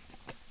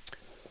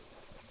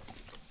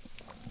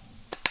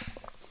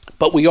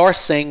 But we are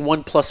saying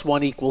 1 +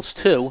 1 =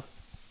 2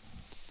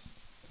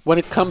 when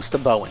it comes to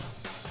Boeing.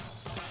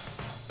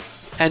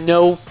 And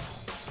no,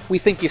 we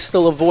think you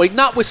still avoid,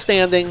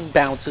 notwithstanding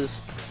bounces.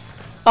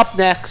 Up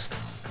next,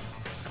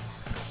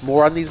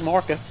 more on these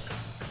markets.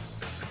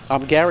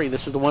 I'm Gary.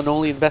 This is the one and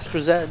only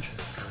Investor's Edge.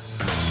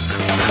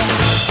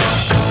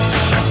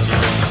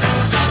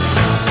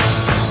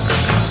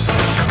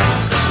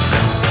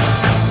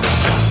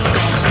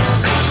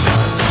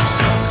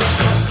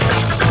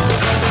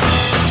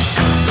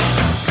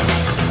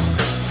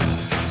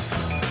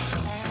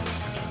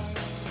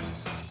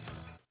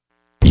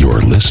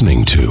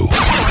 Listening to.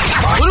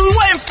 What are we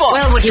waiting for?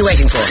 Well, what are you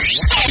waiting for?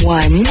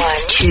 1,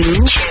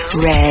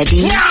 2,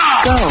 ready,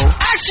 go.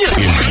 Action!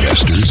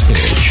 Investor's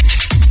Edge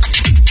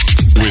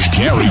with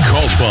Gary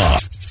Kaltbaum.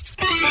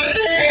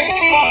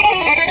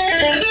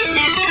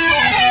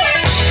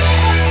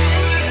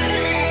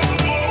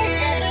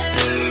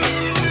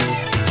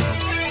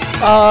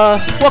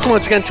 Welcome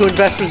once again to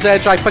Investor's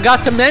Edge. I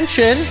forgot to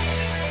mention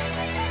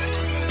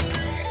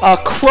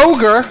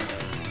Kroger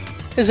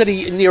is at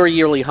near a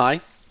yearly high.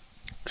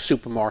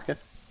 Supermarket.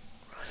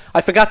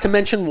 I forgot to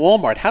mention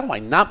Walmart. How do I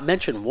not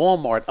mention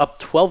Walmart? Up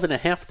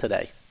 12.5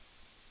 today.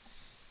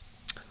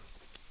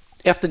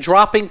 After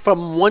dropping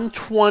from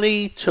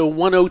 120 to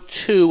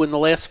 102 in the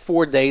last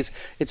 4 days,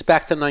 it's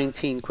back to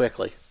 19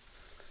 quickly.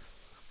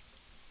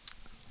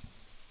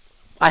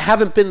 I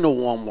haven't been to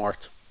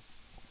Walmart,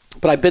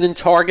 but I've been in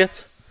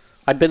Target.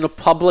 I've been to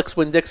Publix,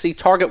 Winn-Dixie.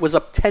 Target was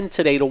up 10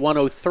 today to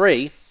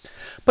 103,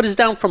 but is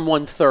down from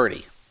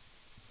 130.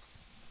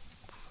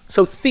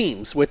 So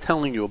themes we're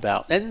telling you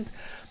about. And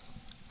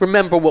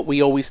remember what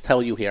we always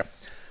tell you here.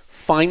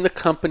 Find the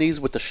companies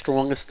with the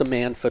strongest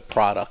demand for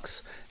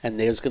products, and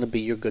there's going to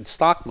be your good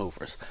stock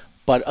movers.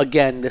 But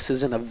again, this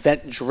is an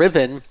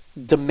event-driven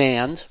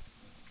demand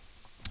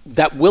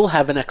that will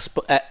have an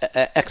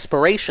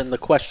expiration. The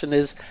question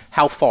is,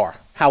 how far?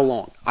 How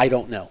long? I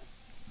don't know.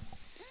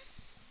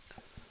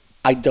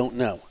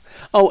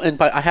 Oh,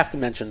 and I have to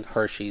mention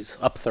Hershey's,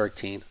 up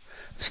 13.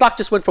 Stock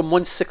just went from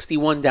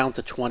 161 down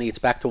to 20. It's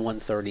back to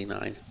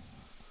 139.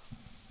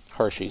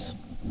 Hershey's.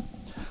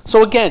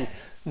 So again,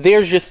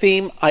 There's your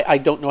theme. I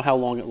don't know how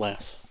long it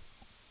lasts.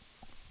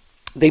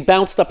 They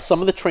bounced up some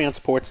of the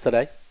transports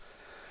today.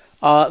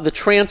 The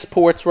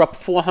transports are up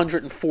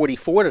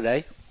 444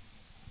 today.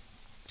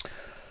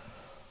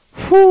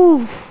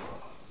 Whew.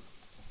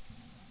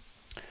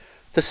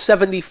 To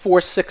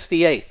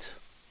 7468.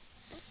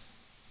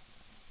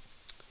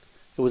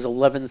 It was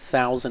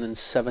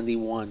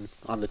 11,071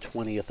 on the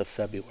 20th of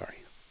February.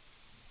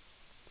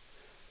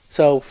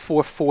 So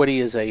 440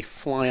 is a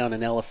fly on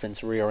an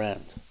elephant's rear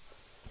end.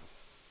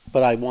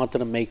 But I wanted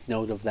to make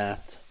note of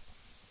that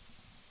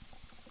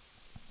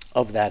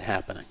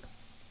happening.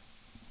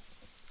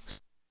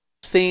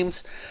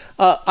 Themes.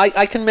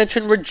 I can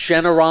mention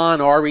Regeneron,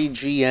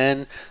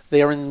 REGN.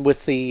 They're in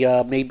with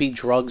the maybe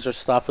drugs or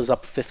stuff is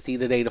up 50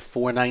 today to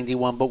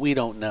 491, but we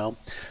don't know.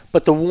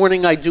 But the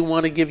warning I do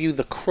want to give you,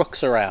 the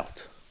crooks are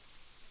out.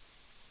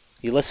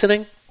 You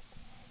listening?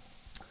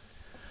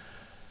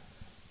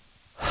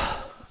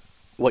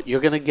 What you're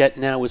going to get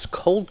now is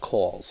cold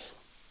calls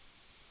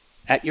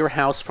at your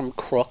house from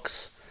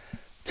crooks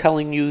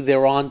telling you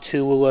they're on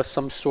to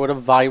some sort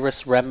of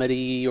virus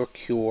remedy or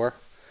cure,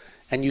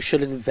 and you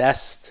should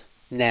invest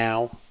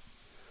now.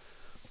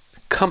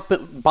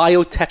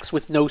 Biotechs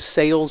with no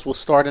sales will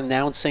start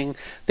announcing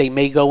they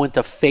may go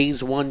into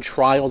phase 1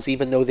 trials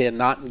even though they're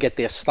not, and get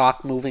their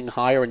stock moving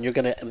higher, and you're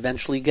going to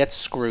eventually get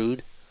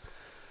screwed.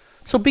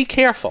 So be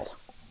careful.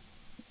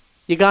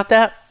 You got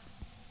that?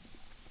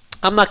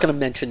 I'm not going to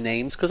mention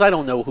names because I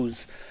don't know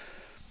who's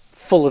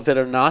full of it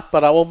or not,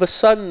 but all of a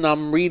sudden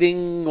I'm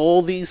reading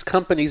all these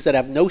companies that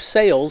have no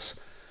sales.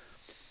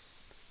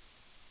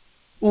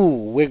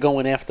 Ooh, we're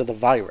going after the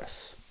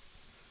virus.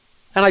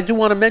 And I do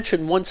want to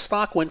mention one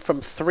stock went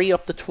from 3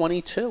 up to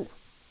 22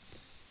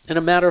 in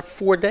a matter of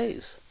 4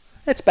 days.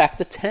 It's back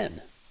to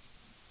 10.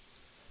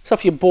 So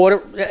if you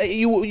bought it,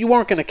 you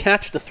weren't going to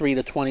catch the 3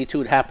 to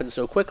 22. It happened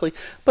so quickly.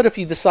 But if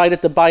you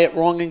decided to buy it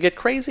wrong and get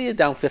crazy, you're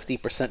down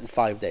 50% in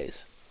 5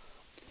 days.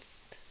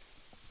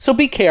 So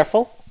be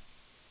careful.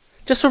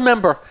 Just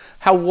remember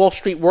how Wall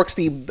Street works,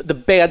 the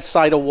bad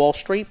side of Wall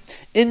Street.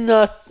 In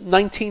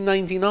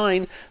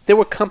 1999, there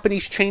were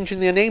companies changing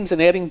their names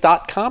and adding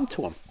 .com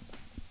to them.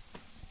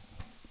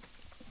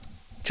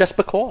 Just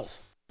because.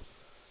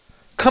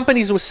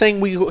 Companies were saying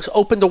we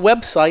opened a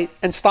website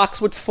and stocks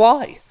would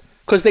fly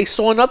because they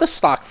saw another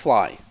stock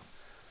fly.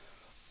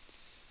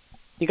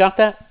 You got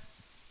that?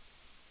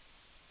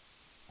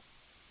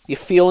 You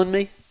feeling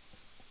me?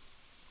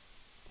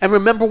 And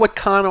remember what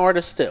con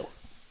artists do.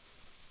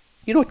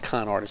 You know what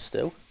con artists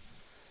do?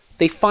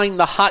 They find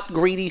the hot,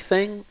 greedy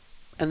thing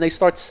and they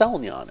start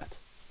selling you on it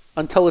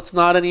until it's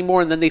not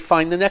anymore, and then they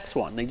find the next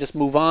one. They just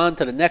move on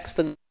to the next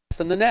and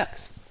the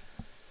next.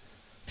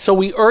 So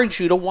we urge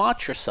you to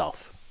watch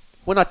yourself.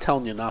 We're not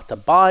telling you not to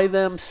buy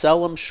them,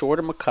 sell them, short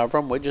them, or cover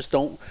them. We just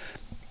don't,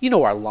 you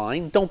know our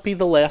line, don't be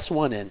the last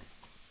one in.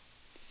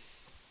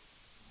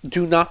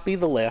 Do not be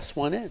the last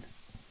one in.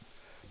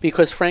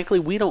 Because frankly,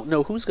 we don't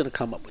know who's going to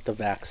come up with the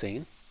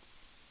vaccine,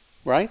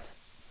 right?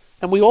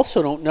 And we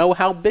also don't know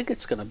how big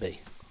it's going to be.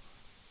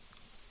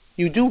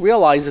 You do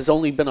realize there's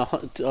only been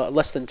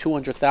less than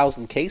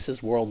 200,000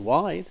 cases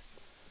worldwide.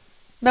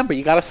 Remember,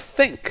 you got to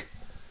think.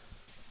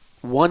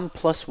 1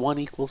 +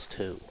 1 =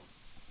 2.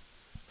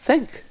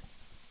 Think.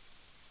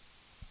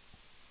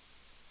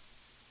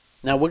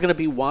 Now, we're going to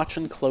be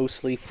watching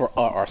closely for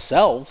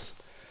ourselves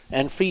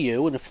and for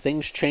you, and if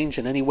things change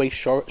in any way,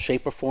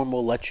 shape, or form,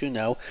 we'll let you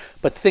know.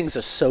 But things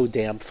are so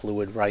damn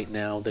fluid right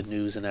now, the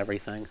news and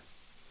everything.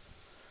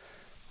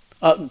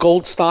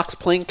 Gold stocks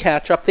playing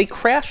catch-up. They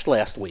crashed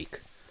last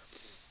week,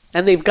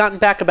 and they've gotten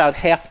back about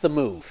half the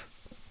move.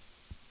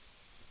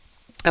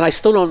 And I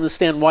still don't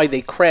understand why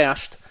they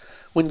crashed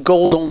when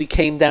gold only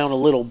came down a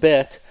little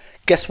bit.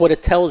 Guess what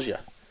it tells you?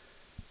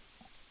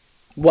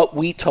 What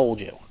we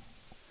told you.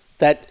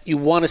 That you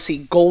want to see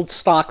gold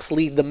stocks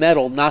lead the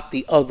metal, not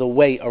the other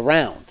way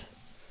around.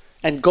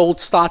 And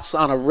gold stocks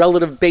on a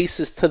relative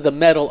basis to the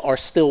metal are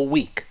still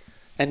weak,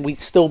 and we'd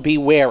still be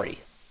wary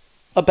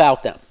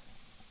about them.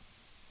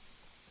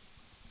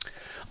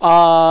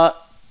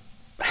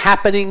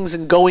 Happenings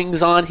and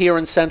goings on here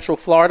in Central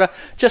Florida,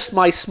 just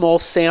my small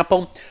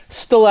sample.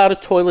 Still out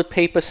of toilet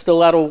paper,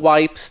 still out of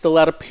wipes, still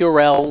out of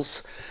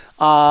Purells.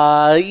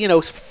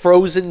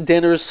 Frozen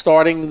dinners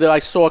starting. I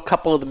saw a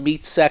couple of the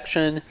meat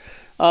section.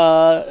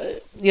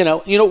 You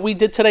know what we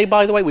did today,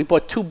 by the way? We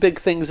bought 2 big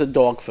things of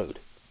dog food.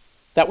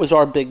 That was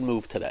our big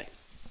move today.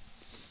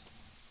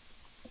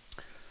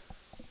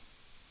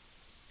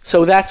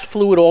 So that's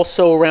fluid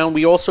also around.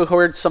 We also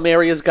heard some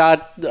areas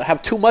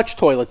have too much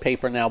toilet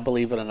paper now,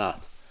 believe it or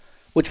not,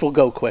 which will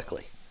go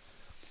quickly.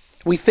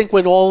 We think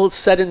when all is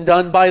said and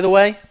done, by the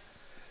way,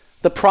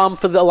 the problem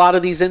for a lot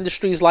of these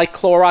industries like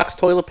Clorox,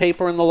 toilet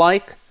paper, and the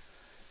like,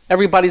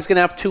 everybody's going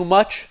to have too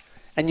much,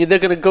 and they're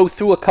going to go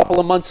through a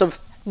couple of months of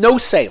no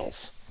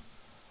sales.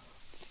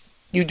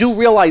 You do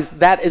realize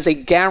that is a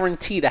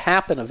guarantee to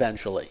happen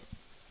eventually.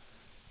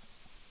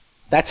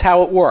 That's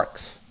how it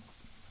works.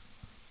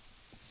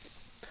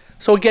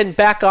 So again,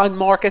 back on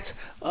markets,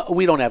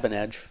 we don't have an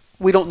edge.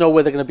 We don't know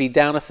whether they're going to be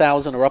down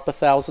 1,000 or up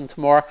 1,000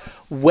 tomorrow.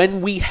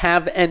 When we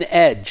have an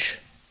edge,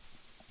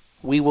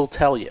 we will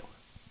tell you.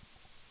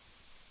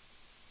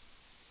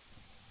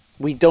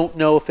 We don't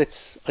know if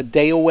it's a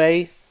day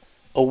away,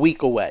 a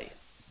week away.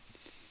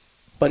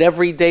 But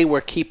every day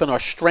we're keeping our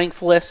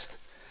strength list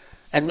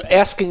and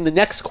asking the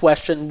next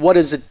question, what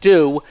does it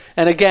do?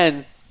 And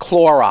again,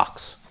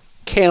 Clorox,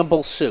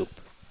 Campbell Soup.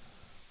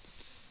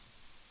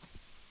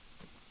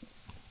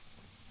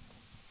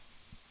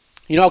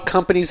 You know how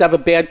companies have a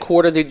bad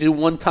quarter, they do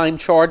one-time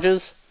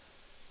charges?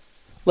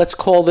 Let's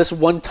call this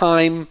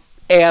one-time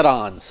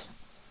add-ons.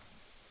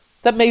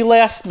 That may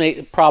last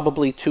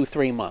probably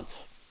 2-3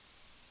 months.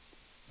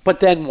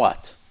 But then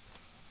what?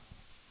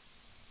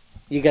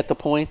 You get the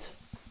point?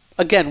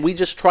 Again, we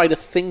just try to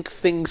think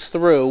things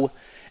through,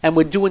 and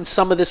we're doing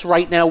some of this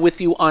right now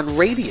with you on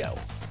radio.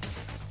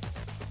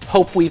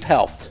 Hope we've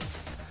helped.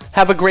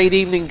 Have a great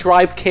evening.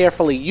 Drive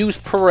carefully. Use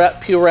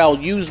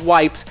Purell. Use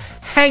wipes.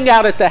 Hang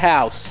out at the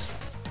house.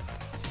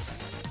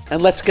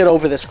 And let's get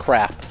over this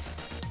crap.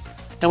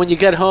 And when you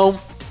get home,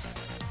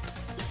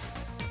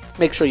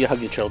 make sure you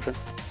hug your children.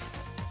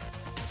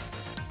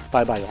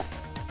 Bye-bye, all.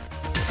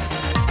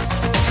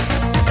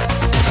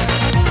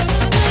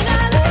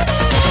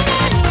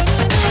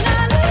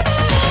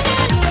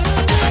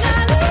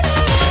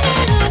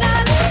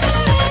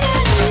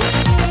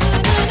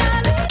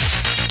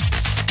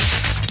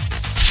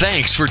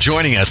 Thanks for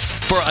joining us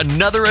for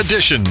another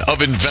edition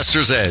of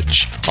Investor's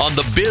Edge on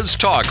the Biz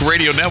Talk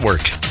Radio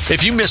Network.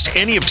 If you missed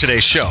any of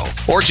today's show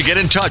or to get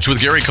in touch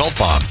with Gary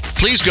Kaltbaum,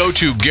 please go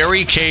to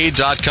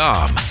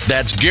GaryK.com.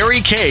 That's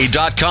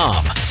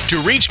GaryK.com. To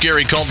reach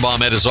Gary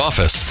Kaltbaum at his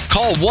office,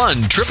 call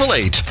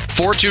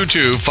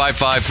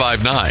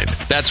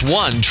 1-888-422-5559. That's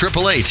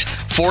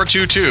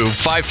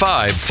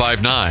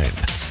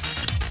 1-888-422-5559.